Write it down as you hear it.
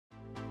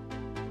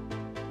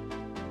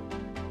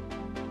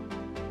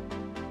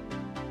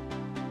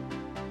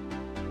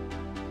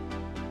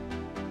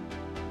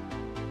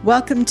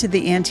Welcome to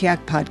the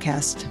Antioch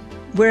Podcast.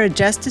 We're a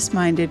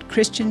justice-minded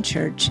Christian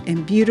church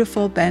in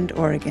beautiful Bend,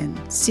 Oregon,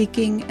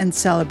 seeking and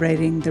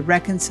celebrating the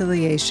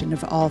reconciliation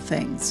of all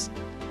things.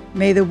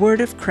 May the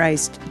word of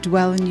Christ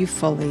dwell in you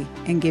fully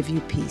and give you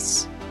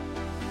peace.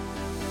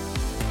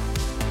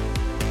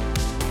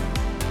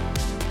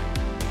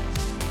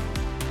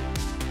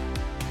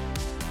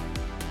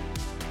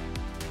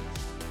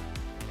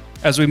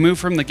 As we move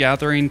from the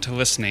gathering to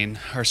listening,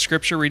 our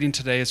scripture reading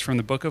today is from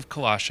the book of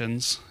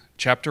Colossians,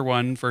 chapter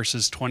 1,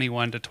 verses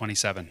 21 to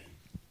 27.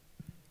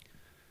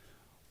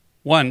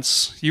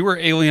 Once you were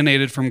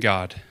alienated from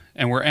God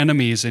and were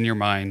enemies in your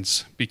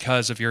minds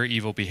because of your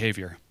evil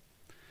behavior.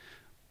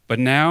 But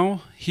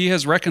now he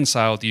has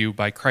reconciled you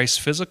by Christ's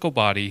physical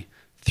body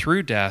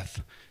through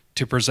death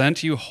to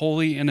present you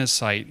holy in his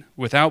sight,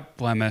 without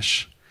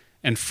blemish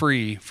and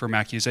free from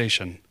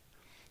accusation,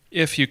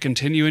 if you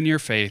continue in your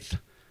faith,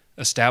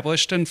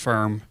 established and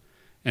firm,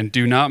 and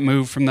do not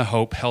move from the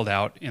hope held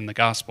out in the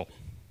gospel.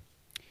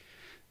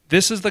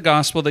 This is the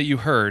gospel that you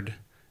heard,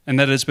 and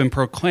that has been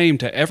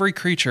proclaimed to every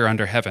creature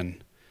under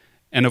heaven,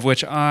 and of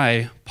which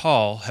I,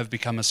 Paul, have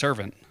become a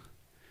servant.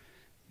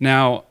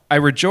 Now I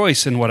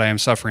rejoice in what I am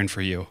suffering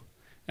for you,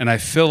 and I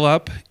fill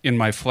up in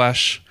my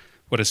flesh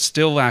what is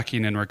still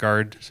lacking in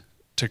regard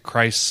to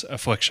Christ's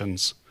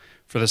afflictions,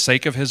 for the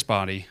sake of his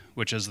body,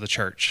 which is the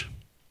church.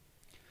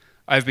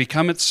 I have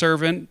become its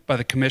servant by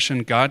the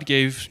commission God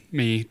gave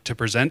me to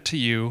present to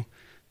you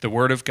the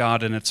word of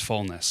God in its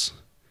fullness,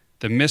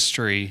 the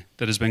mystery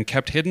that has been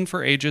kept hidden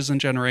for ages and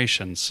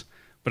generations,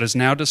 but is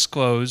now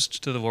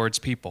disclosed to the Lord's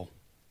people.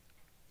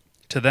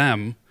 To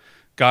them,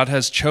 God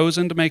has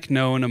chosen to make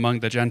known among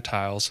the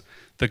Gentiles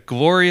the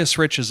glorious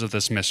riches of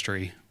this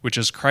mystery, which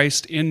is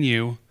Christ in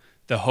you,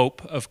 the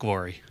hope of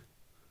glory.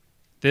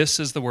 This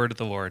is the word of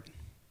the Lord.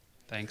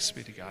 Thanks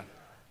be to God.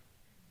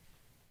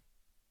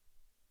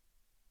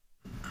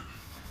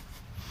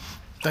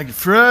 Thank you,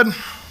 Fred. Good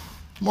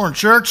morning,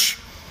 church.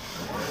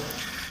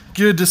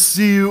 Good to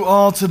see you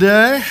all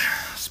today.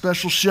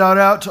 Special shout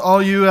out to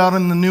all you out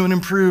in the new and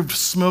improved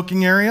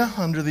smoking area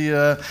under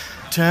the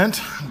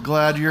tent.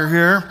 Glad you're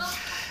here.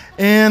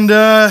 And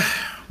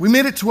we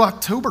made it to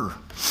October,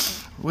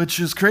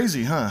 which is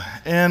crazy, huh?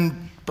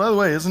 And by the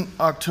way, isn't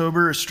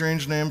October a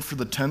strange name for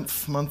the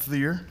 10th month of the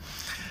year?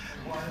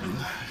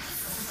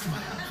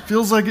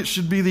 Feels like it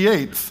should be the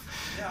 8th.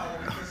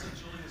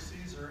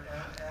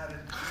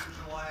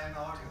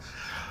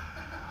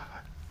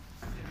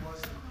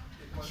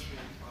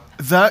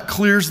 That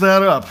clears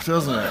that up,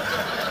 doesn't it?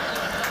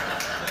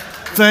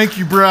 Thank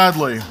you,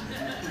 Bradley.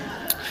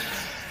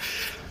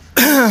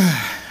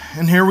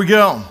 And here we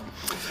go.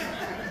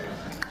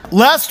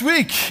 Last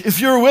week,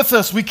 if you were with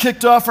us, we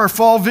kicked off our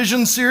Fall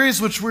Vision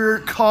series, which we're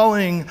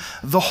calling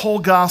The Whole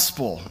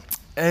Gospel,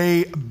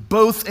 a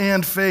both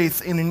and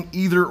faith in an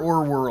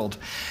either-or world.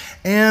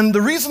 And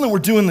the reason that we're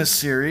doing this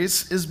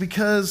series is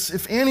because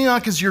if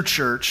Antioch is your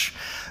church,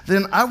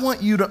 then I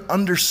want you to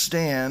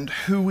understand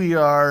who we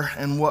are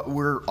and what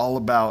we're all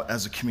about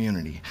as a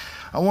community.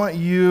 I want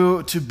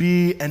you to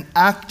be an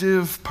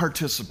active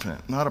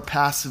participant, not a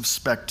passive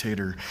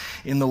spectator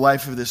in the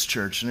life of this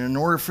church. And in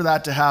order for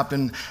that to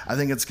happen, I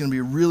think it's going to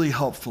be really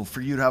helpful for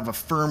you to have a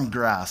firm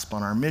grasp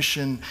on our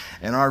mission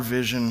and our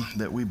vision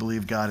that we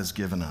believe God has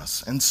given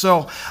us. And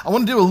so I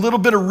want to do a little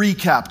bit of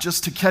recap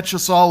just to catch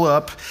us all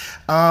up.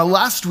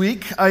 Last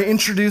week, I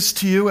introduced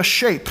to you a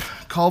shape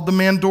called the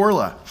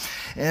mandorla.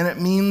 And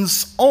it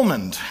means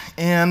almond.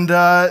 And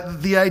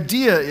the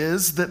idea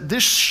is that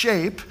this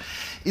shape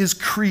is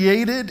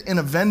created in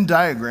a Venn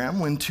diagram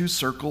when two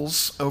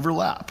circles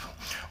overlap.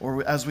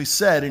 Or as we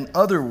said, in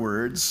other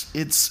words,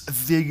 it's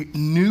the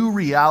new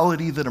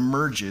reality that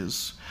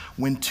emerges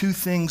when two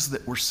things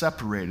that were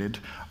separated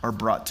are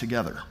brought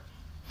together.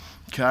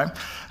 Okay?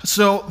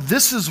 So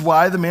this is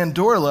why the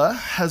mandorla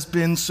has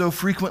been so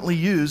frequently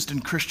used in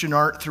Christian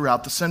art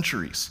throughout the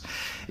centuries.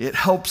 It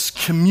helps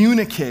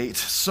communicate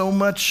so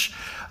much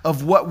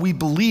of what we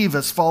believe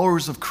as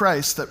followers of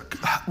Christ that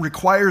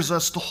requires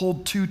us to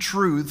hold two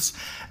truths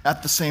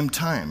at the same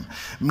time,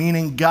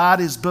 meaning God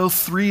is both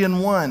three in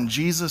one.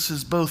 Jesus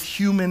is both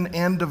human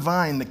and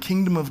divine. The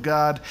kingdom of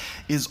God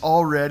is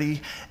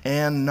already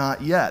and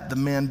not yet. The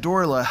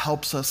mandorla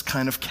helps us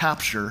kind of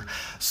capture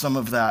some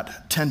of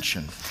that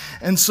tension.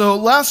 And so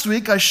last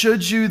week I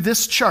showed you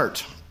this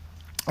chart,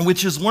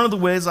 which is one of the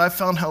ways I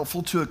found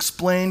helpful to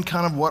explain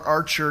kind of what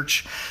our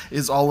church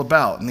is all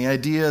about. And the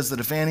idea is that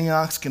if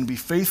Antioch's can be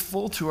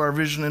faithful to our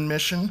vision and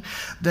mission,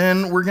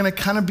 then we're going to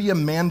kind of be a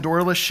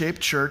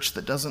mandorla-shaped church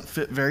that doesn't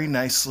fit very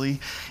nicely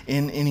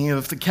in any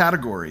of the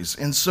categories.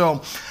 And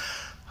so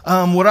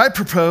what I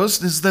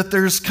proposed is that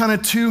there's kind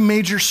of two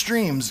major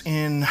streams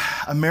in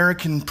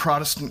American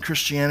Protestant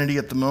Christianity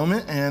at the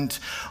moment. And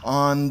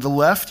on the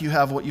left, you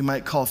have what you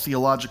might call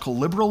theological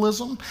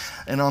liberalism.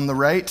 And on the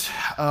right,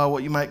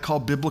 what you might call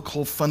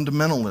biblical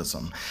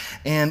fundamentalism.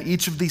 And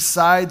each of these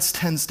sides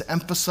tends to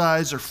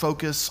emphasize or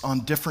focus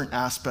on different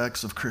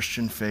aspects of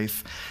Christian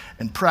faith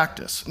and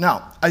practice.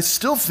 Now, I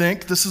still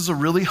think this is a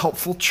really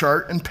helpful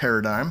chart and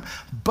paradigm,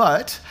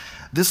 but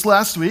This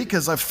last week,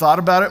 as I've thought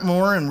about it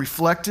more and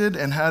reflected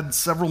and had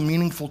several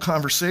meaningful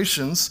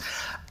conversations,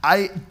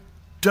 I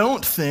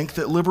don't think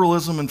that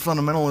liberalism and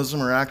fundamentalism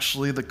are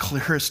actually the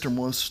clearest or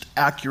most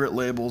accurate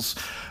labels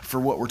for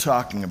what we're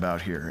talking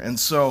about here. And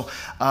so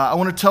I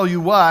want to tell you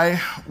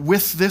why,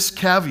 with this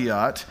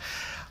caveat.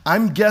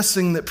 I'm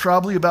guessing that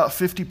probably about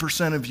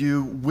 50% of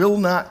you will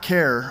not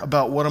care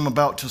about what I'm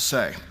about to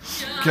say,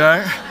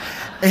 okay?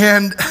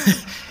 And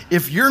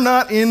if you're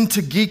not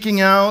into geeking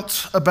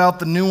out about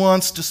the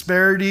nuanced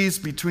disparities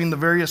between the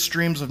various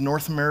streams of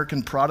North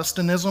American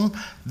Protestantism,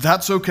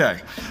 that's okay,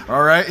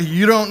 all right?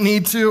 You don't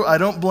need to. I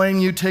don't blame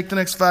you. Take the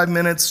next 5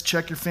 minutes,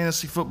 check your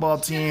fantasy football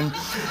team,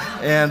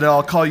 and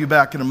I'll call you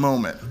back in a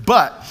moment.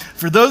 But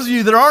for those of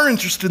you that are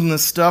interested in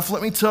this stuff,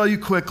 let me tell you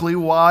quickly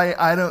why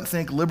I don't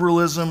think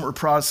liberalism or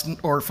Protestant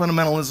or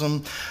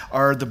fundamentalism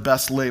are the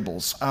best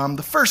labels.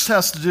 The first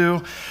has to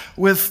do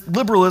with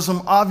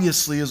liberalism,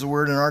 obviously, is a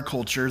word in our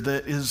culture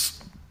that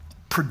is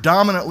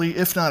predominantly,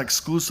 if not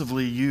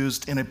exclusively,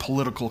 used in a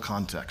political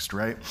context,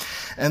 right?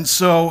 And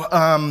so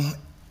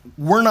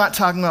we're not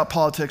talking about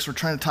politics, we're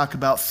trying to talk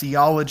about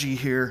theology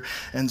here,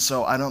 and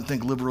so I don't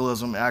think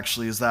liberalism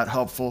actually is that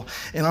helpful.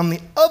 And on the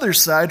other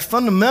side,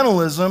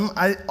 fundamentalism,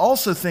 I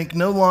also think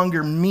no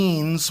longer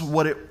means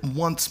what it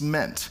once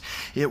meant.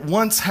 It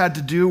once had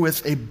to do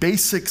with a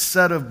basic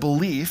set of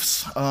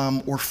beliefs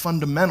or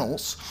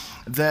fundamentals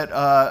that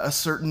a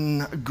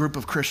certain group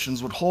of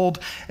Christians would hold.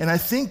 And I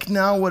think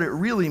now what it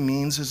really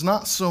means is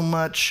not so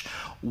much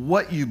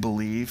what you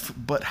believe,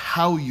 but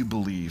how you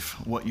believe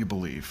what you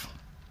believe.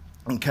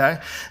 Okay?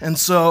 And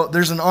so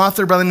there's an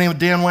author by the name of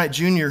Dan White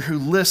Jr. who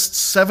lists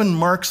 7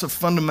 marks of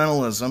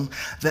fundamentalism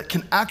that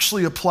can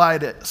actually apply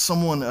to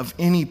someone of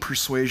any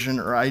persuasion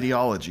or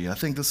ideology. I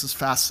think this is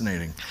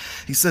fascinating.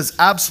 He says,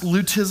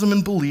 absolutism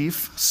in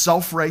belief,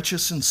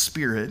 self-righteous in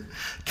spirit,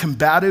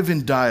 combative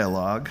in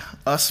dialogue,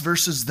 us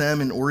versus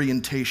them in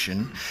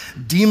orientation,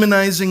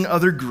 demonizing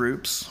other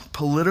groups,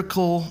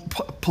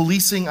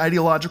 policing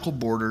ideological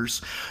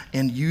borders,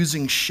 and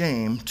using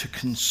shame to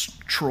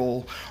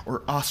control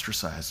or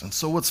ostracize. And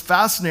so what's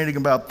fascinating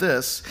about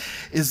this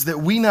is that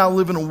we now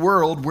live in a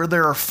world where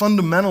there are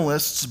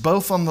fundamentalists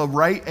both on the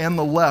right and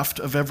the left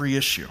of every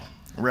issue,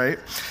 right?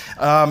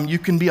 You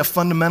can be a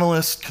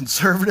fundamentalist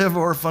conservative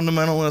or a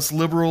fundamentalist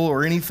liberal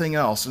or anything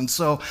else. And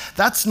so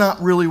that's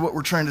not really what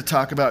we're trying to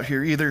talk about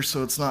here either,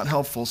 so it's not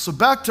helpful. So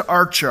back to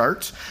our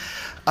chart.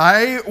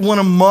 I want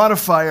to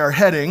modify our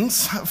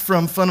headings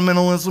from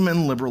fundamentalism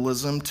and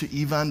liberalism to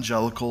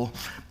evangelical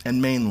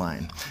and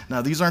mainline.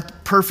 Now, these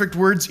aren't perfect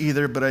words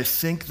either, but I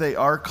think they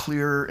are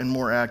clearer and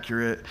more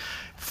accurate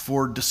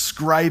for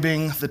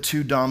describing the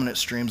 2 dominant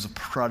streams of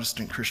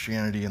Protestant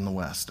Christianity in the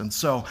West. And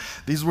so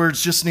these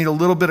words just need a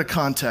little bit of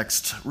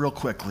context real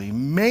quickly.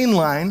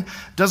 Mainline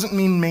doesn't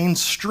mean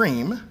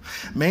mainstream.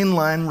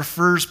 Mainline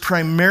refers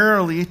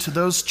primarily to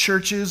those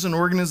churches and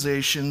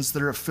organizations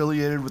that are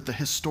affiliated with the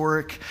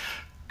historic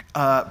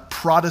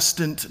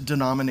Protestant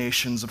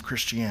denominations of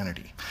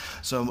Christianity.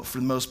 So for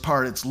the most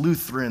part, it's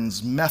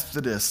Lutherans,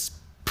 Methodists,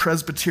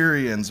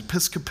 Presbyterians,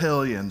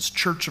 Episcopalians,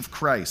 Church of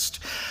Christ.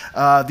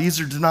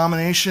 These are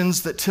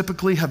denominations that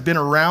typically have been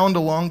around a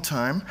long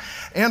time.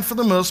 And for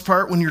the most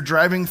part, when you're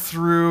driving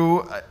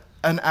through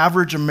an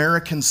average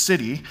American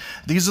city,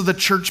 these are the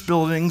church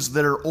buildings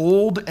that are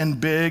old and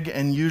big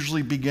and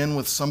usually begin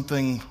with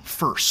something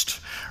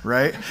first,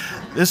 right?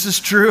 This is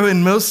true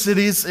in most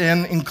cities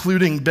and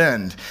including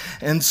Bend.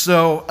 And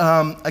so,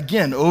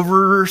 again,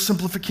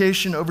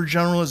 oversimplification,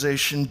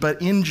 overgeneralization,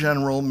 but in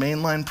general,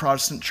 mainline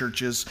Protestant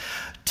churches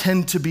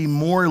tend to be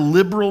more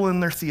liberal in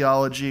their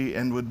theology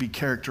and would be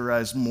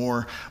characterized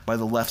more by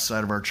the left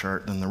side of our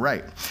chart than the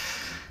right.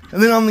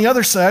 And then on the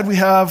other side, we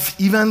have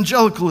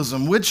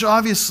evangelicalism, which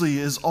obviously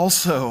is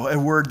also a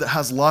word that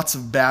has lots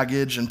of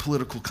baggage and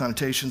political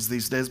connotations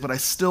these days, but I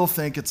still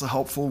think it's a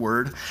helpful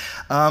word.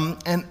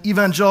 And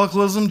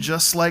evangelicalism,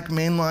 just like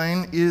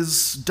mainline,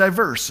 is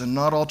diverse, and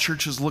not all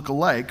churches look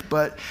alike,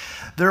 but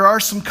there are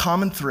some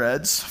common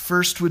threads.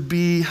 First would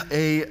be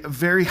a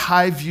very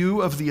high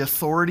view of the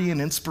authority and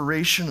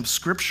inspiration of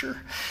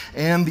Scripture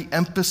and the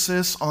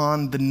emphasis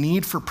on the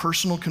need for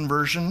personal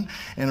conversion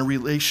and a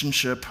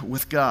relationship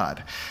with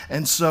God.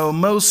 And so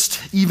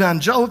most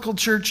evangelical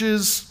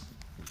churches,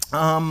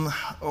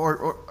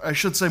 or I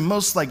should say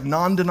most like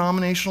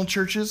non-denominational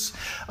churches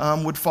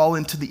would fall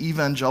into the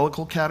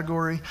evangelical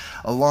category,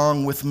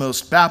 along with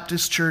most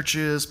Baptist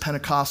churches,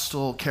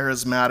 Pentecostal,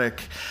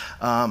 charismatic,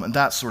 and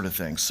that sort of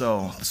thing.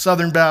 So the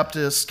Southern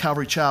Baptist,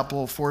 Calvary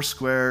Chapel,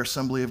 Foursquare,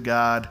 Assembly of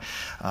God,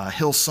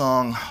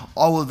 Hillsong,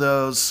 all of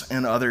those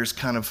and others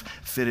kind of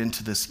fit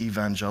into this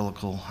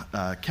evangelical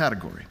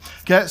category.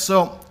 Okay,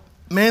 so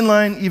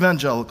mainline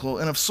evangelical,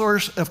 and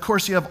of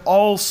course you have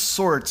all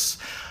sorts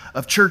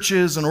of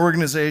churches and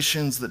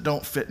organizations that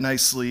don't fit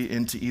nicely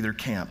into either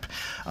camp.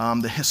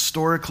 The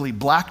historically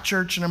black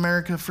church in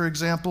America, for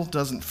example,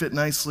 doesn't fit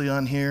nicely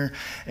on here,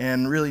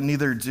 and really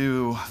neither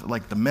do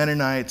like the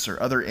Mennonites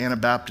or other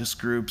Anabaptist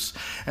groups.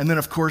 And then,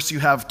 of course, you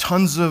have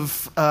tons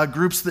of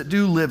groups that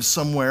do live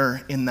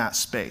somewhere in that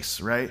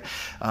space, right?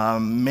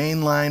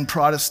 Mainline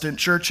Protestant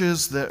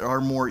churches that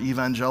are more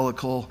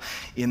evangelical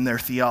in their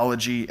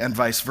theology and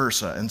vice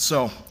versa. And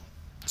so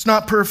it's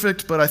not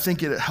perfect, but I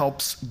think it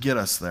helps get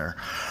us there.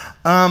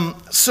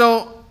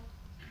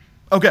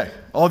 Okay,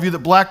 all of you that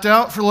blacked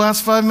out for the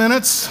last 5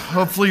 minutes,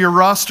 hopefully your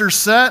roster's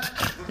set.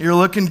 You're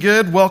looking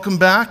good. Welcome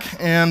back,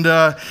 and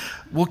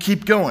we'll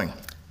keep going.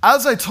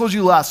 As I told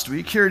you last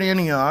week here at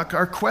Antioch,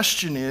 our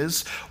question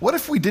is, what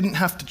if we didn't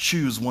have to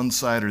choose one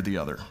side or the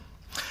other?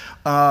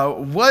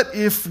 What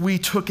if we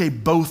took a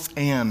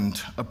both-and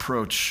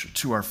approach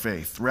to our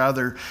faith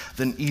rather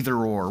than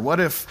either-or? What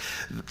if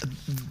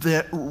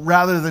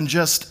rather than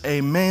just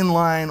a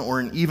mainline or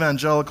an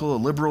evangelical, a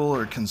liberal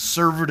or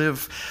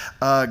conservative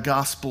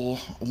gospel,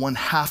 one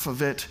half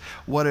of it,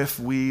 what if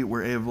we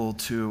were able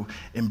to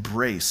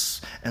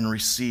embrace and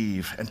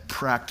receive and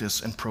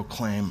practice and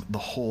proclaim the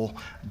whole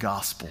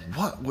gospel?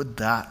 What would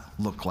that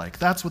look like?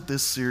 That's what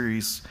this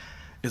series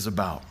is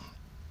about.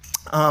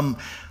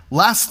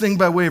 Last thing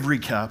by way of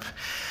recap,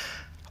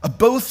 a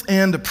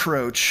both-and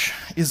approach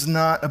is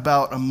not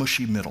about a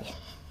mushy middle,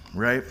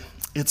 right?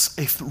 It's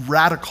a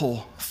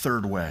radical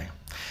third way.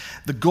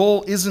 The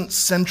goal isn't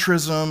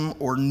centrism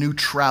or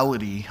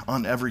neutrality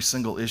on every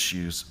single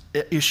issue.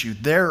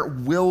 There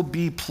will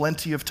be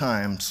plenty of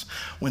times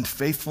when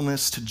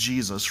faithfulness to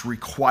Jesus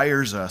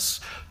requires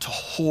us to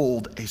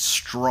hold a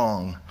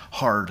strong,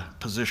 hard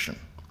position.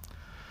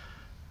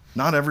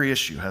 Not every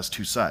issue has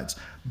two sides,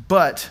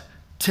 but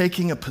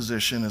taking a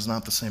position is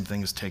not the same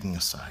thing as taking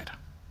a side.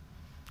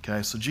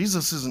 Okay, so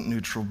Jesus isn't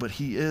neutral, but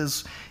he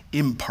is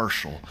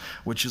impartial,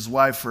 which is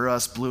why for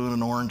us, blue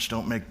and orange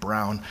don't make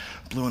brown.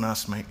 Blue and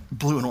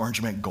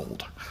orange make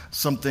gold.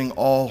 Something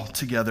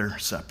altogether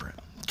separate.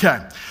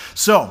 Okay,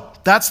 so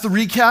that's the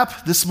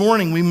recap. This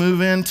morning we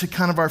move into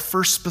kind of our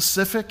first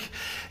specific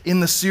in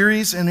the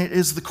series, and it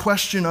is the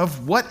question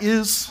of what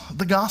is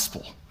the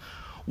gospel?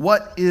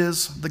 What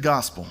is the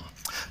gospel?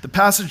 The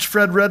passage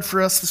Fred read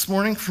for us this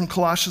morning from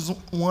Colossians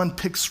 1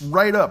 picks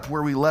right up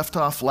where we left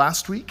off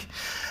last week.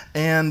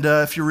 And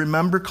if you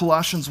remember,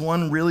 Colossians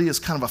 1 really is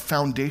kind of a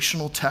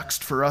foundational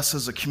text for us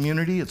as a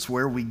community. It's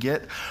where we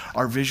get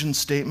our vision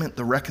statement,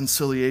 the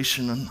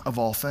reconciliation of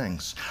all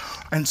things.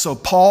 And so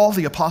Paul,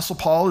 the Apostle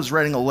Paul, is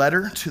writing a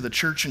letter to the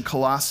church in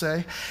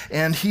Colossae,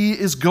 and he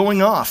is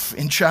going off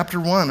in chapter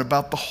 1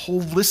 about the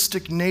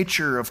holistic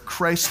nature of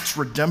Christ's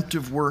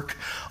redemptive work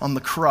on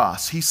the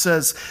cross. He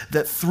says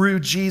that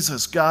through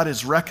Jesus, God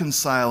is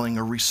reconciling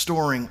or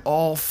restoring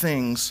all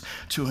things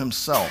to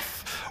himself.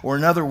 Or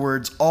in other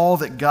words, all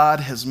that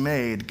God has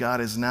made, God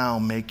is now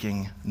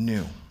making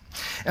new.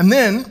 And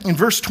then in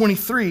verse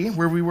 23,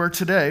 where we were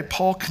today,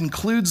 Paul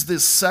concludes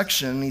this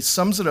section. He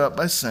sums it up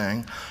by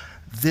saying,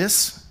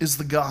 this is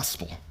the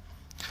gospel.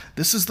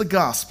 This is the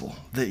gospel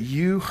that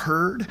you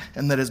heard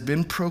and that has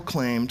been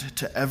proclaimed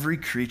to every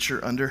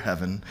creature under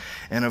heaven,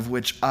 and of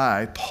which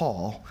I,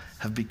 Paul,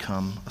 have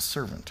become a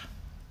servant.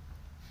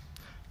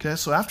 Okay,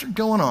 so after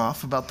going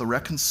off about the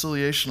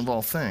reconciliation of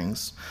all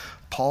things,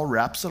 Paul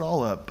wraps it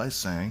all up by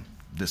saying,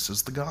 this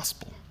is the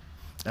gospel.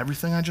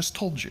 Everything I just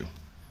told you,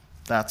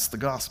 that's the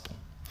gospel.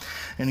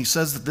 And he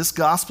says that this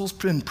gospel's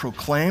been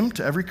proclaimed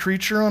to every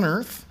creature on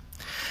earth,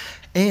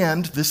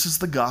 and this is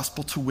the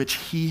gospel to which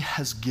he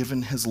has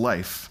given his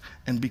life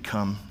and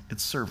become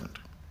its servant.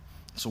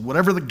 So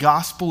whatever the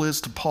gospel is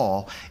to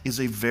Paul is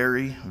a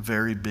very,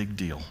 very big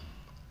deal.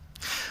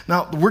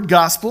 Now, the word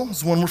gospel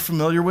is one we're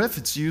familiar with.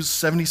 It's used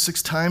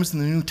 76 times in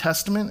the New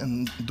Testament.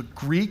 In the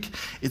Greek,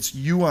 it's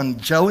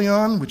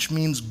euangelion, which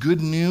means good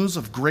news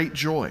of great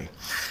joy.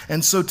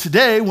 And so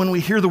today, when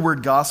we hear the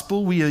word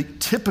gospel, we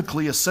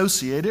typically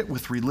associate it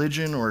with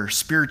religion or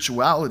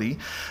spirituality.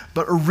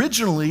 But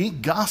originally,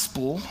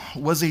 gospel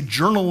was a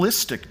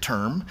journalistic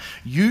term,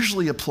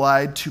 usually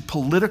applied to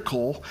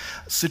political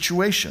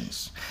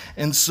situations.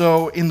 And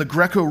so in the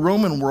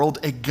Greco-Roman world,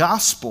 a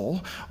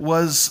gospel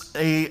was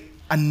an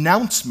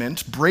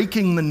announcement,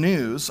 breaking the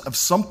news of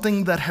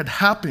something that had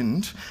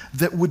happened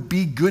that would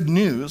be good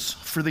news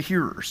for the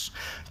hearers.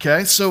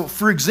 Okay, so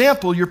for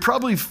example, you're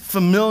probably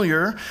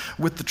familiar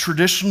with the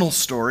traditional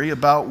story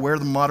about where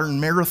the modern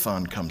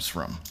marathon comes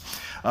from.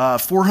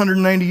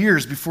 490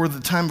 years before the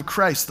time of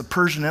Christ, the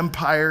Persian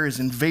Empire is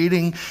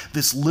invading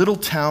this little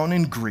town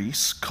in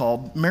Greece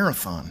called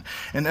Marathon.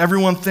 And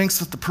everyone thinks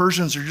that the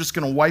Persians are just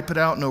going to wipe it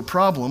out, no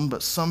problem,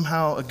 but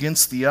somehow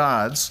against the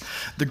odds,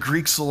 the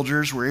Greek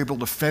soldiers were able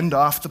to fend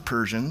off the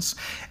Persians,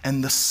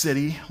 and the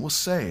city was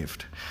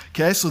saved.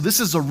 Okay, so this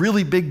is a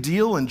really big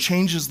deal and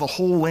changes the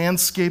whole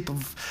landscape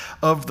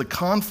of the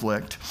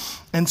conflict.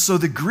 And so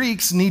the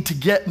Greeks need to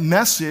get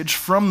message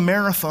from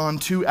Marathon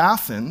to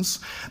Athens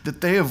that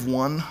they have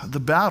won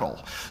the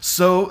battle.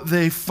 So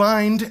they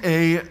find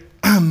a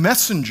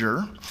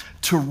messenger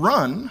to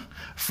run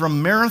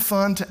from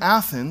Marathon to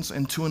Athens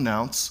and to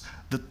announce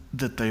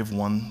that they've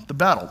won the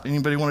battle.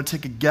 Anybody want to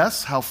take a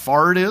guess how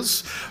far it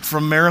is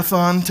from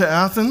Marathon to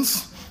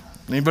Athens?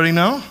 Anybody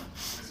know?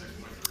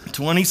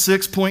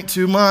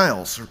 26.2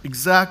 miles,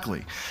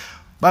 exactly.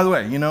 By the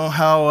way, you know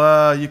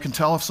how you can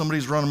tell if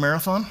somebody's run a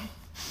marathon?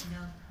 No.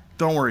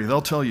 Don't worry,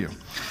 they'll tell you.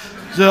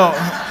 So,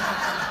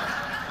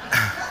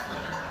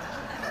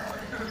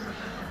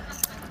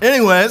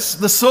 anyways,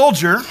 the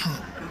soldier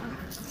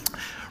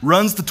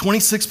runs the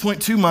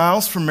 26.2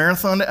 miles from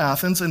Marathon to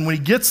Athens, and when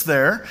he gets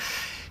there,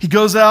 he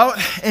goes out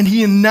and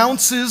he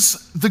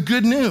announces the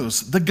good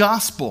news, the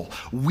gospel.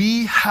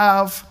 We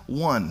have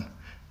won.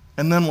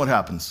 And then what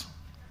happens?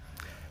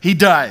 He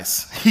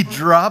dies. He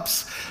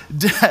drops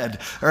dead.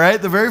 All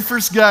right? The very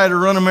first guy to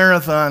run a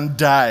marathon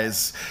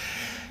dies.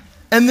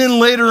 And then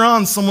later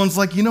on, someone's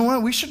like, you know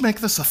what? We should make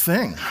this a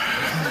thing.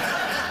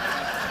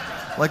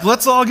 Like,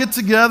 let's all get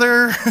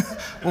together.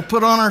 We'll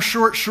put on our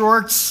short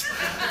shorts.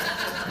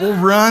 We'll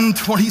run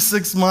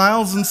 26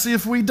 miles and see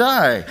if we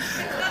die.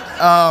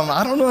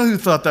 I don't know who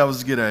thought that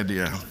was a good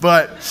idea.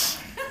 But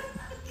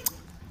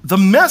the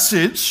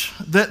message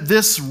that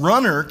this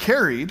runner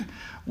carried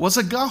was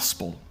a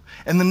gospel.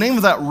 And the name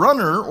of that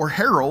runner or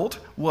herald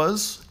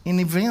was an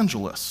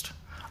evangelist,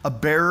 a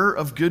bearer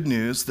of good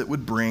news that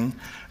would bring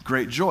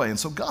great joy. And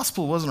so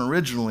gospel wasn't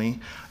originally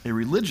a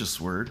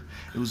religious word.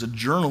 It was a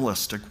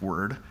journalistic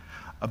word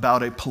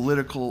about a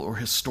political or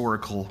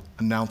historical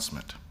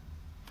announcement.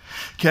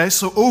 Okay,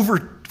 so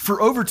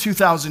for over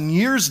 2,000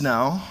 years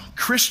now,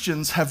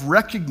 Christians have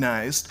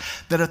recognized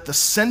that at the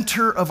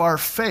center of our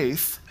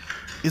faith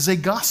is a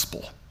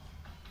gospel.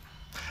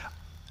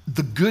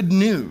 The good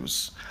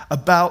news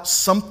about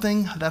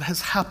something that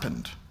has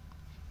happened.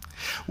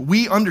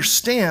 We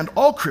understand,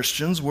 all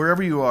Christians,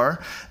 wherever you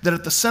are, that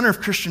at the center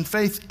of Christian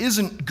faith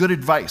isn't good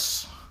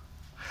advice.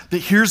 That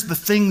here's the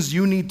things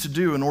you need to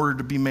do in order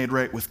to be made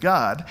right with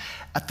God.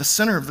 At the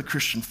center of the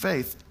Christian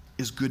faith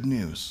is good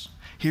news.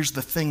 Here's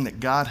the thing that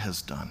God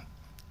has done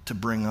to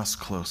bring us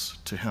close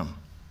to Him.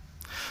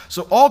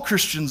 So all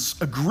Christians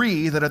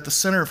agree that at the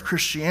center of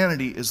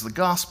Christianity is the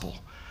gospel.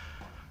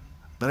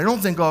 But I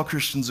don't think all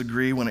Christians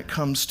agree when it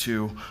comes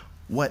to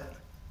what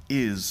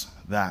is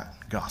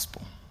that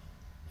gospel.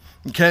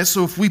 Okay,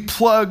 so if we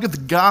plug the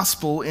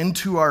gospel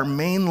into our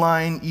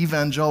mainline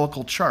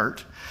evangelical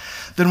chart,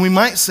 then we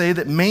might say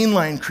that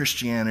mainline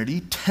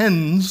Christianity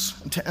tends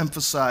to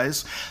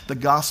emphasize the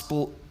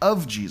gospel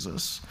of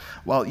Jesus,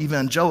 while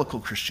evangelical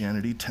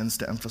Christianity tends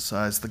to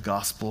emphasize the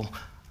gospel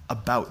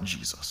about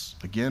Jesus.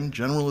 Again,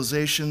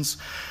 generalizations,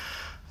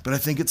 but I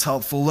think it's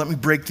helpful. Let me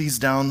break these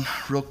down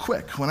real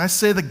quick. When I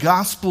say the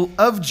gospel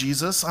of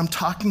Jesus, I'm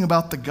talking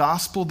about the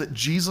gospel that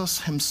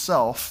Jesus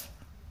himself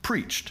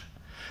preached.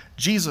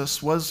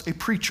 Jesus was a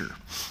preacher,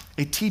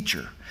 a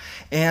teacher,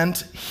 and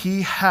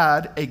he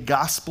had a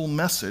gospel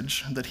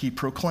message that he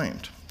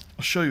proclaimed.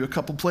 I'll show you a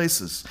couple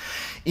places.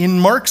 In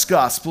Mark's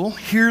gospel,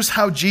 here's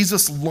how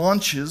Jesus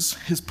launches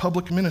his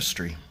public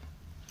ministry.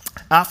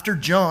 After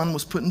John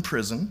was put in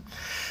prison,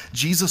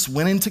 Jesus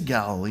went into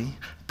Galilee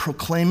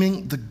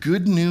proclaiming the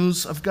good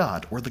news of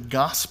God, or the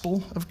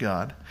gospel of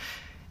God,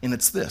 and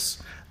it's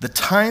this: the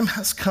time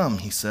has come,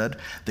 he said,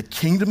 the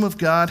kingdom of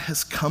God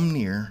has come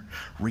near.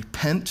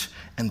 Repent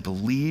and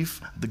believe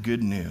the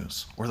good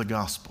news, or the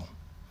gospel.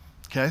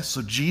 Okay,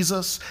 so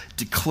Jesus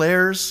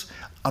declares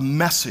a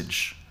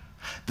message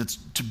that's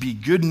to be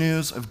good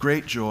news of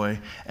great joy,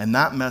 and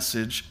that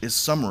message is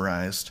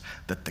summarized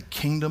that the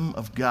kingdom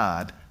of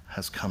God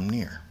has come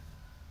near.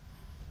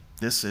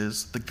 This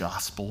is the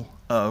gospel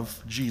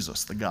of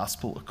Jesus, the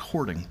gospel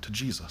according to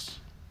Jesus.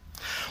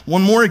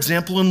 One more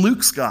example in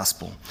Luke's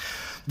gospel.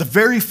 The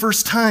very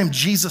first time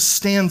Jesus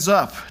stands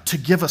up to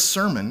give a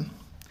sermon,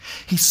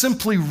 he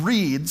simply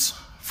reads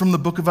from the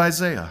book of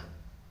Isaiah.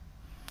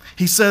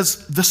 He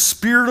says, "The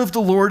Spirit of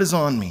the Lord is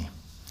on me,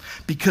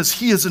 because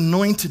he has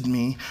anointed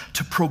me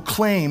to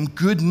proclaim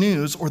good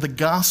news, or the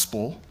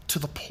gospel, to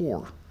the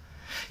poor.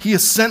 He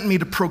has sent me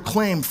to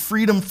proclaim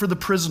freedom for the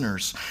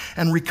prisoners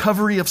and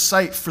recovery of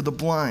sight for the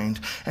blind,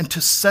 and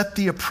to set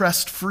the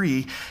oppressed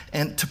free,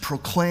 and to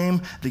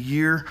proclaim the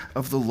year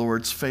of the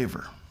Lord's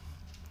favor."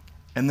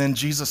 And then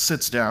Jesus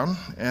sits down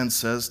and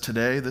says,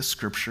 "Today this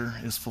scripture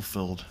is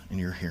fulfilled in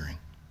your hearing."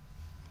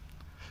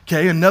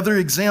 Okay, another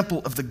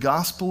example of the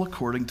gospel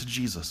according to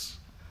Jesus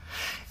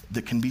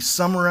that can be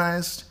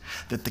summarized,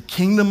 that the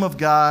kingdom of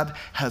God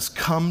has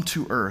come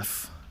to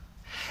earth,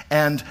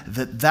 and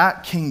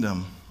that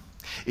kingdom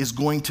is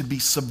going to be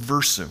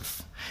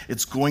subversive.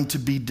 It's going to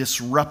be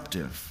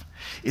disruptive.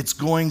 It's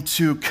going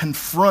to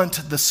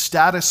confront the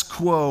status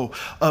quo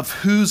of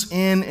who's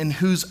in and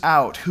who's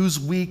out, who's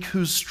weak,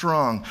 who's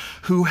strong,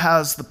 who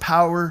has the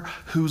power,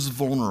 who's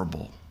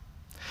vulnerable.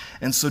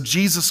 And so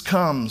Jesus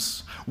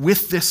comes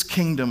with this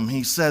kingdom.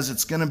 He says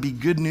it's going to be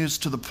good news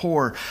to the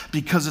poor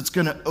because it's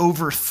going to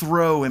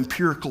overthrow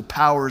empirical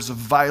powers of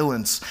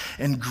violence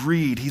and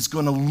greed. He's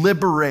going to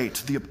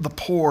liberate the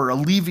poor,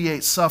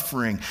 alleviate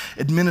suffering,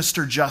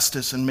 administer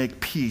justice, and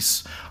make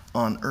peace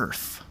on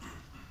earth.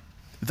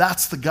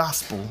 That's the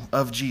gospel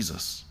of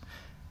Jesus.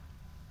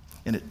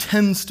 And it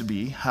tends to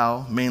be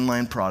how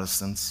mainline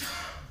Protestants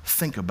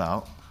think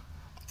about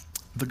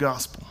the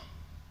gospel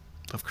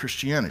of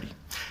Christianity.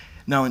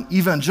 Now, in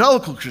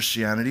evangelical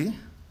Christianity,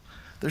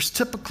 there's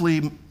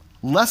typically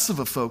less of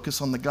a focus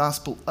on the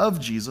gospel of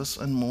Jesus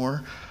and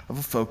more of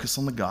a focus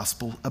on the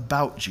gospel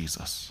about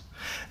Jesus,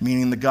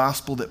 meaning the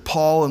gospel that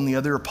Paul and the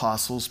other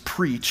apostles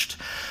preached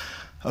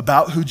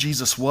about who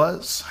Jesus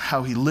was,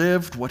 how he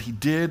lived, what he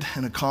did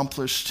and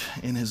accomplished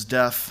in his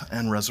death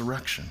and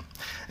resurrection.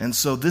 And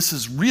so this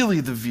is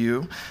really the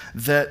view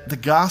that the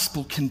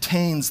gospel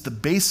contains the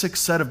basic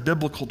set of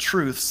biblical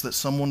truths that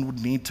someone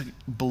would need to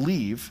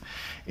believe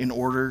in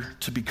order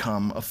to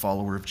become a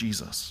follower of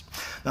Jesus.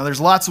 Now,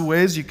 there's lots of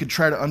ways you could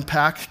try to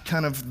unpack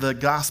kind of the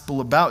gospel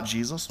about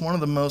Jesus. One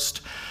of the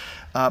most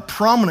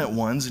prominent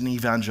ones in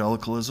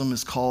evangelicalism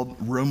is called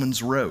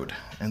Romans Road,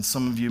 and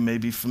some of you may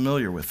be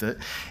familiar with it.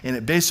 And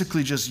it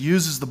basically just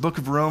uses the book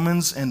of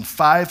Romans and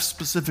 5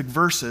 specific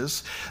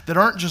verses that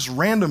aren't just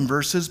random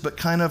verses, but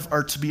kind of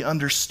are to be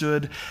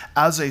understood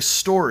as a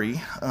story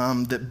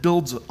that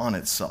builds on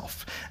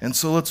itself. And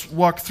so let's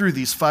walk through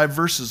these 5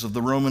 verses of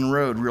the Roman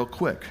Road real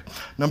quick.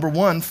 Number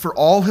 1, for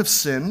all have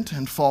sinned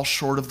and fall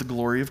short of the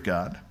glory of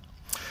God.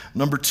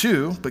 Number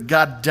 2, but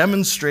God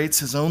demonstrates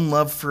his own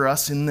love for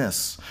us in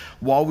this: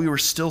 while we were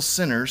still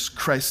sinners,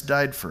 Christ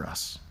died for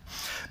us.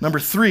 Number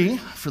 3,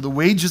 for the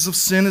wages of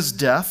sin is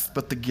death,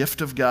 but the gift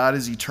of God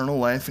is eternal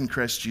life in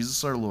Christ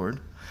Jesus our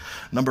Lord.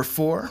 Number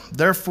 4,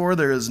 therefore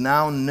there is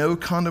now no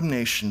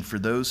condemnation for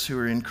those who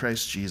are in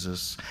Christ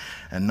Jesus.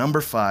 And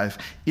number 5,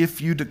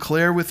 if you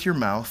declare with your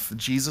mouth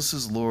Jesus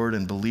is Lord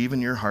and believe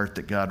in your heart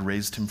that God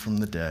raised him from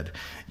the dead,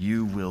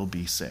 you will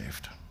be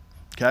saved.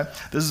 Okay?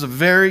 This is a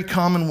very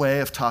common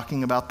way of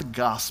talking about the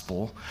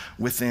gospel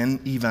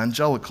within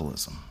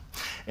evangelicalism.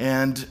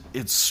 And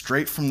it's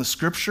straight from the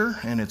scripture,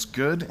 and it's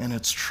good, and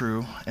it's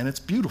true, and it's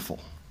beautiful.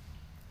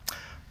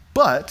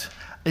 But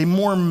a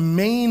more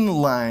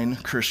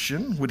mainline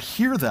Christian would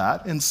hear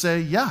that and say,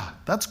 yeah,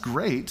 that's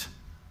great,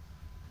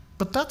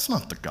 but that's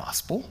not the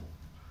gospel.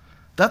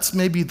 That's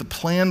maybe the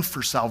plan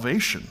for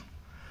salvation.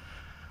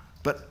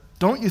 But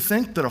don't you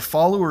think that a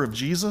follower of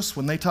Jesus,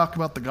 when they talk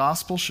about the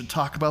gospel, should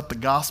talk about the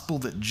gospel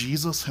that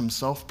Jesus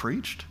himself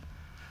preached?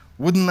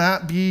 Wouldn't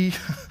that be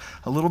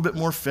a little bit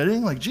more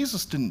fitting? Like,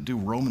 Jesus didn't do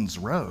Romans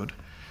Road.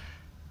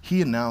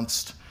 He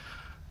announced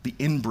the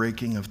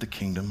inbreaking of the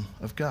kingdom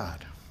of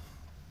God.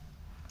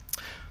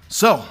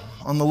 So,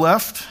 on the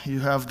left, you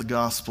have the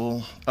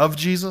gospel of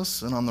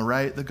Jesus, and on the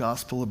right, the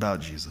gospel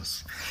about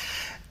Jesus.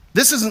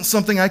 This isn't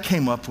something I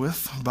came up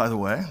with, by the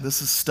way.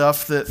 This is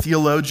stuff that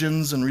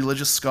theologians and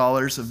religious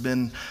scholars have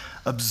been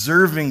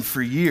observing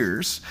for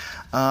years.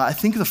 I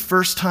think the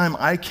first time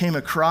I came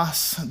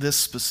across this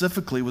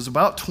specifically was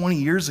about 20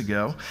 years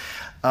ago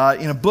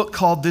in a book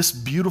called This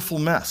Beautiful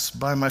Mess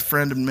by my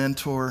friend and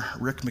mentor,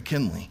 Rick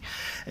McKinley.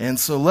 And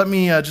so let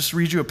me just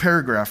read you a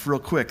paragraph real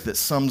quick that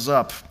sums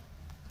up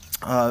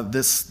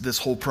this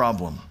whole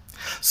problem.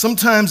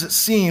 Sometimes it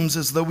seems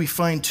as though we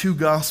find 2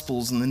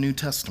 gospels in the New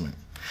Testament: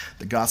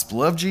 the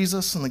gospel of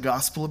Jesus and the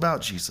gospel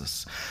about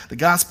Jesus. The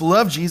gospel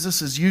of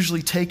Jesus is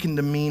usually taken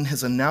to mean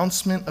his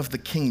announcement of the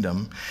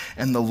kingdom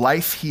and the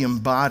life he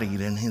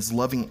embodied in his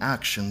loving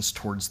actions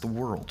towards the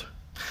world.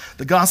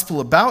 The gospel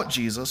about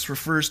Jesus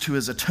refers to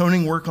his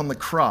atoning work on the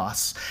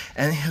cross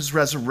and his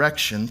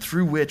resurrection,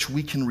 through which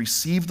we can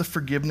receive the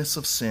forgiveness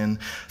of sin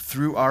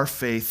through our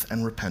faith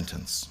and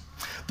repentance.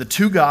 The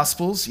 2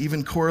 gospels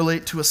even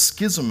correlate to a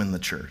schism in the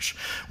church,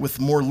 with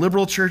more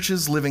liberal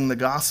churches living the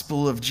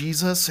gospel of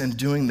Jesus and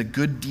doing the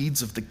good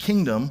deeds of the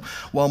kingdom,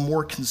 while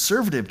more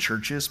conservative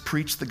churches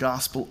preach the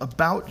gospel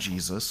about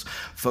Jesus,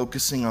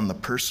 focusing on the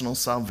personal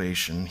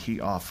salvation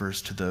he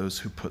offers to those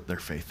who put their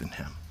faith in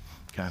him.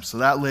 Okay, so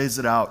that lays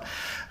it out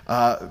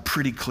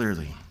pretty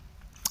clearly.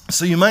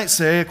 So you might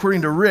say,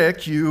 according to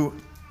Rick,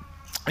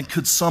 I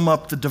could sum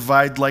up the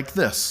divide like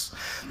this: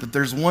 that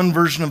there's one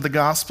version of the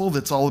gospel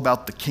that's all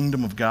about the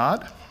kingdom of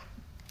God,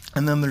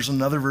 and then there's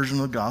another version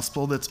of the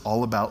gospel that's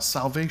all about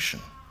salvation.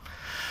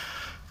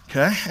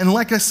 Okay? And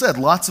like I said,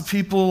 lots of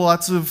people,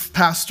 lots of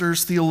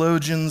pastors,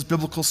 theologians,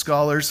 biblical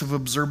scholars have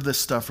observed this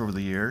stuff over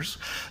the years.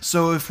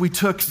 So if we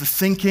took the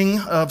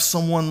thinking of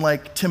someone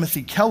like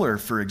Timothy Keller,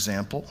 for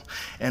example,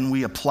 and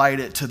we applied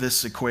it to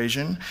this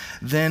equation,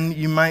 then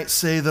you might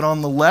say that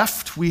on the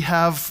left we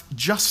have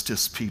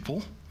justice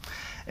people,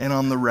 and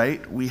on the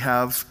right, we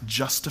have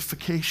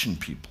justification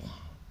people.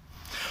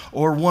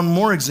 Or one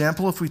more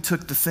example, if we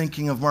took the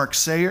thinking of Mark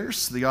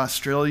Sayers, the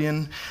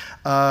Australian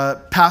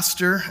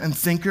pastor and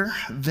thinker,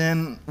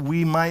 then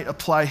we might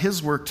apply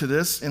his work to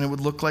this, and it would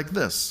look like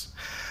this: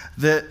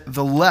 that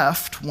the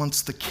left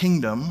wants the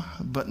kingdom,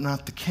 but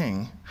not the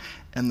king,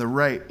 and the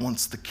right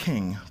wants the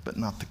king, but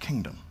not the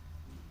kingdom.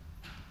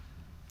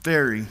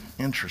 Very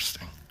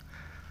interesting.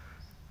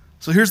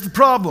 So here's the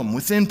problem.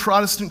 Within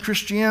Protestant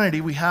Christianity,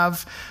 we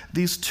have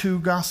these 2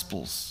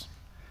 gospels,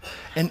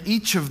 and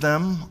each of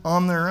them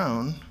on their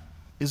own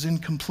is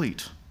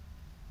incomplete.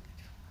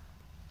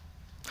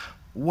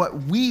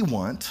 What we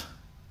want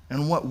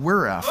and what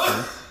we're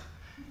after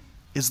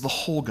is the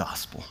whole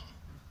gospel.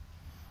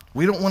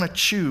 We don't want to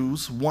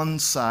choose one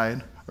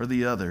side or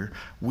the other.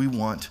 We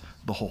want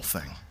the whole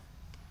thing.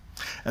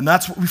 And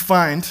that's what we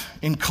find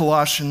in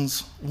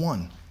Colossians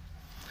 1.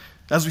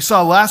 As we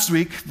saw last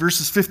week,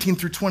 verses 15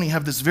 through 20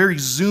 have this very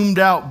zoomed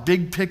out,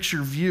 big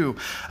picture view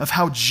of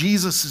how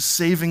Jesus is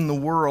saving the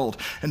world.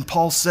 And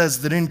Paul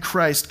says that in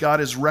Christ, God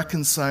is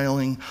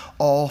reconciling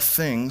all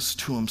things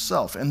to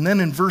himself. And then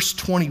in verse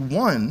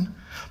 21,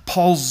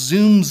 Paul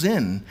zooms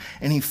in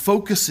and he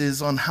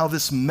focuses on how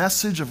this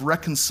message of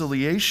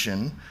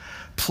reconciliation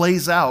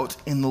plays out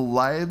in the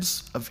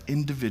lives of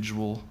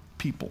individual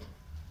people.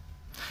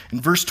 In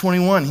verse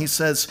 21, he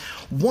says,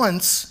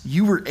 "Once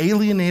you were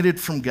alienated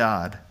from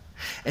God,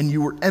 and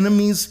you were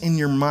enemies in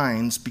your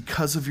minds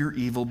because of your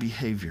evil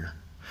behavior.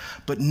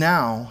 But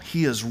now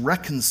he has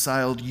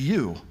reconciled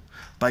you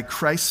by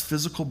Christ's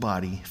physical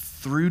body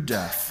through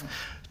death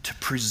to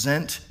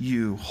present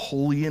you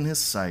holy in his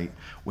sight,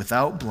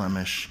 without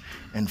blemish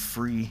and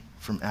free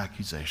from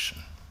accusation."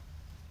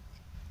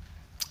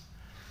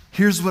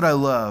 Here's what I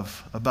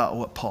love about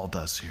what Paul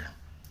does here.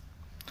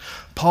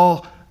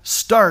 Paul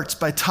starts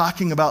by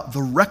talking about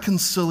the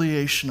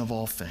reconciliation of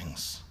all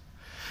things.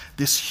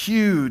 This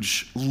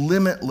huge,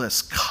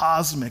 limitless,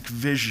 cosmic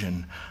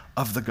vision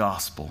of the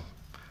gospel,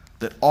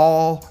 that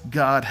all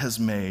God has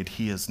made,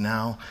 he is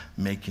now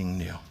making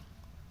new.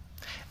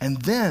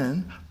 And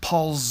then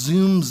Paul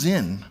zooms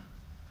in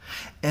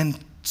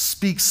and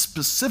speaks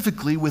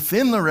specifically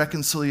within the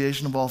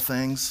reconciliation of all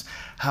things,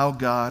 how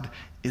God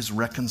is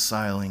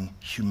reconciling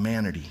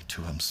humanity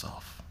to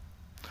himself.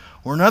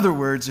 Or in other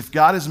words, if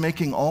God is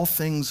making all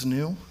things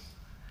new,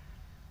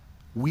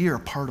 we are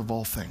part of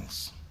all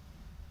things.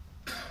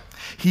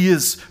 He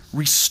is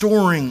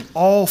restoring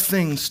all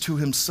things to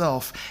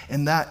himself,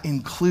 and that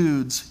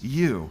includes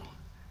you,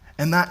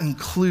 and that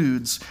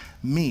includes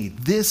me.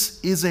 This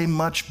is a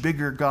much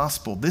bigger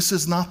gospel. This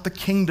is not the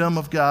kingdom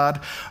of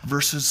God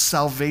versus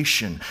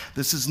salvation.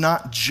 This is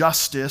not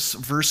justice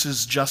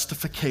versus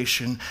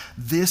justification.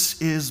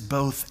 This is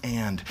both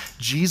and.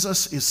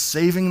 Jesus is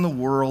saving the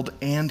world,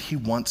 and he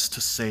wants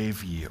to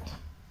save you.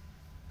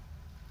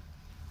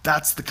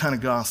 That's the kind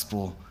of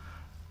gospel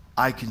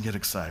I can get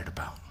excited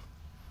about.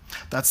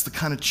 That's the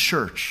kind of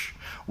church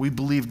we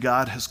believe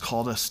God has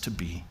called us to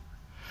be.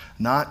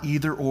 Not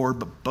either or,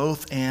 but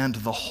both and,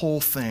 the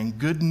whole thing.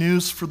 Good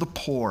news for the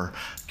poor,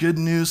 good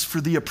news for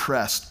the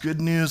oppressed,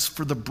 good news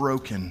for the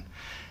broken,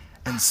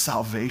 and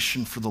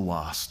salvation for the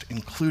lost,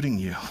 including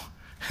you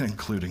and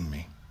including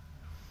me.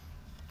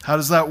 How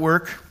does that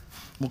work?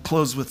 We'll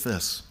close with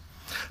this.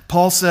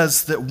 Paul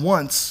says that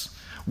once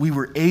we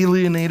were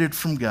alienated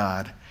from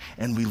God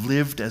and we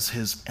lived as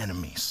his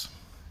enemies.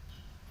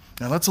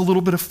 Now, that's a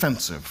little bit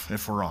offensive,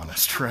 if we're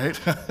honest, right?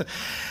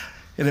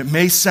 And it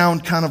may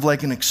sound kind of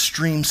like an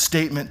extreme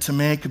statement to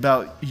make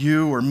about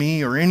you or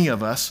me or any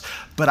of us,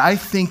 but I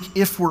think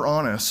if we're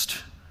honest,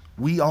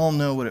 we all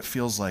know what it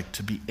feels like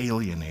to be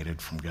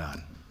alienated from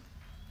God.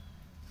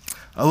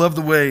 I love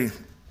the way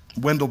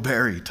Wendell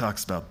Berry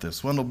talks about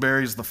this. Wendell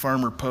Berry is the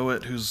farmer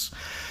poet who's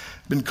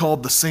been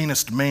called the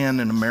sanest man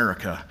in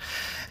America.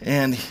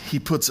 And he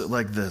puts it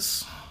like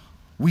this: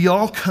 "We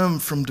all come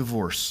from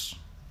divorce.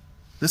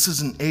 This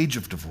is an age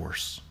of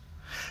divorce.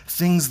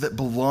 Things that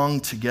belong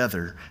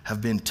together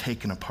have been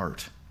taken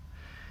apart,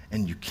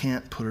 and you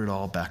can't put it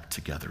all back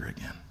together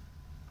again."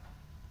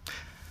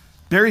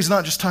 Barry's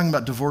not just talking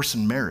about divorce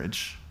in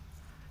marriage.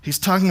 He's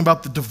talking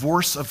about the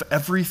divorce of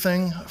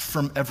everything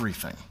from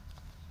everything,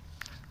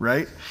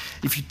 right?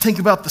 If you think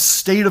about the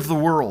state of the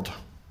world,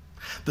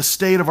 the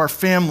state of our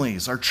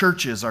families, our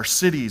churches, our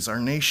cities, our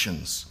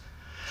nations,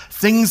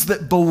 things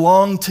that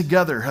belong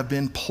together have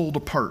been pulled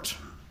apart.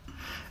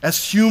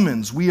 As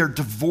humans, we are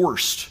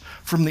divorced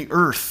from the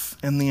earth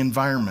and the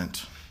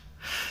environment.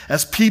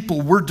 As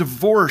people, we're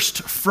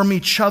divorced from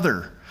each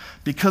other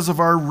because of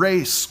our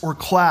race or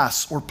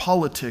class or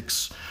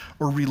politics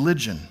or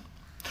religion.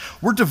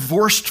 We're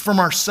divorced from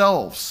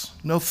ourselves,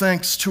 no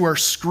thanks to our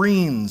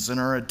screens and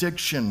our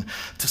addiction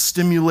to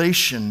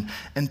stimulation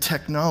and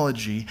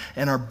technology.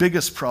 And our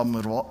biggest problem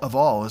of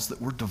all is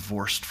that we're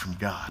divorced from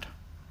God.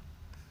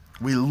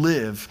 We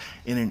live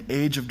in an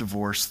age of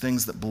divorce.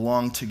 Things that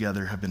belong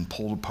together have been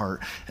pulled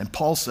apart. And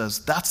Paul says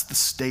that's the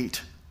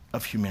state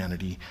of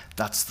humanity.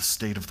 That's the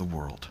state of the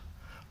world.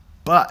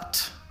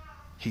 But,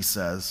 he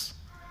says,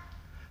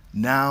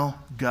 now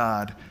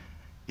God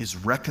is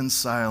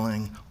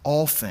reconciling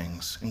all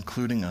things,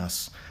 including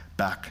us,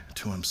 back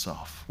to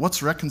himself.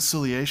 What's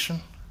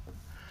reconciliation?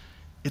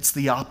 It's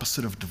the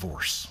opposite of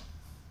divorce.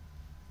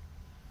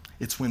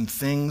 It's when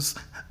things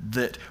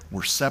that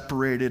were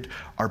separated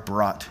are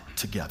brought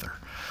together.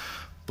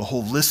 The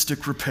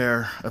holistic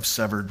repair of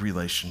severed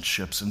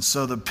relationships. And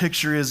so the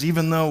picture is,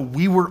 even though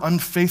we were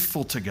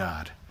unfaithful to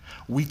God,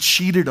 we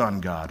cheated on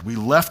God, we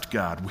left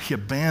God, we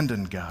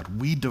abandoned God,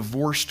 we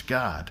divorced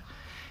God,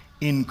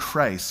 in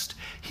Christ,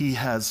 he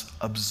has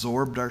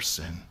absorbed our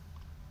sin.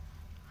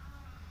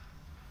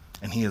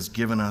 And he has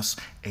given us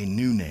a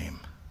new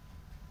name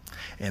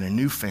and a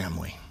new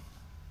family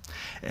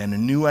and a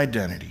new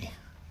identity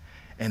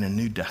and a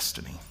new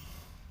destiny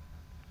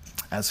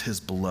as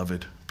his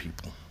beloved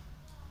people.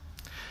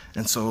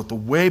 And so the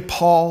way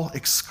Paul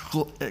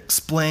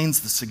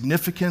explains the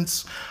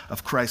significance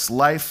of Christ's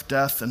life,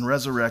 death, and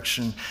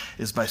resurrection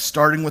is by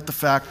starting with the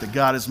fact that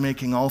God is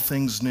making all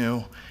things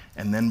new,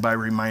 and then by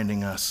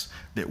reminding us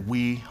that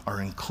we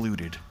are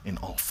included in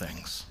all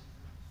things.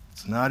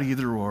 It's not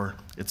either or,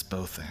 it's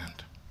both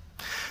and.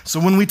 So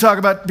when we talk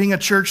about being a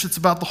church that's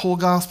about the whole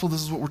gospel,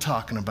 this is what we're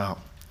talking about.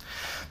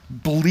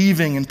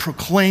 Believing and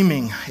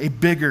proclaiming a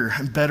bigger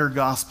and better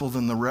gospel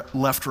than the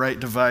left-right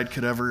divide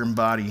could ever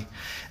embody.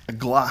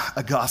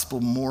 A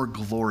gospel more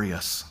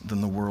glorious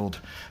than the world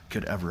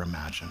could ever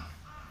imagine.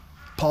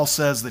 Paul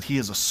says that he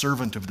is a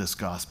servant of this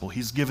gospel.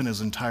 He's given his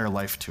entire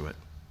life to it.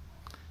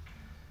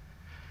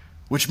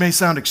 Which may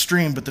sound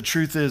extreme, but the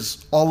truth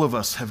is all of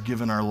us have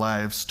given our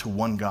lives to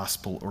one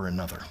gospel or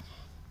another.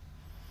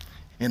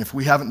 And if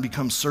we haven't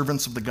become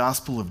servants of the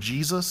gospel of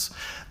Jesus,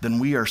 then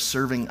we are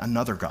serving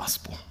another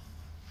gospel.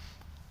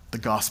 The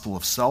gospel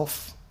of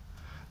self,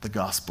 the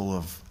gospel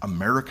of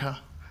America,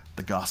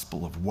 the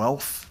gospel of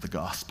wealth, the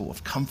gospel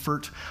of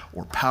comfort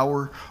or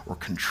power or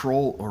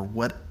control or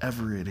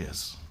whatever it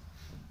is.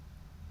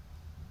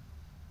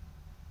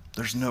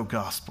 There's no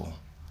gospel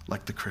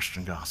like the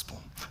Christian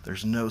gospel.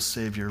 There's no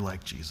Savior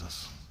like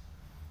Jesus.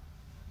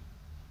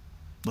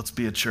 Let's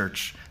be a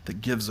church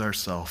that gives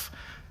ourselves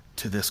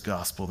to this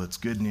gospel that's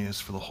good news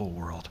for the whole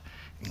world,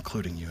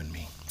 including you and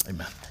me.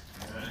 Amen.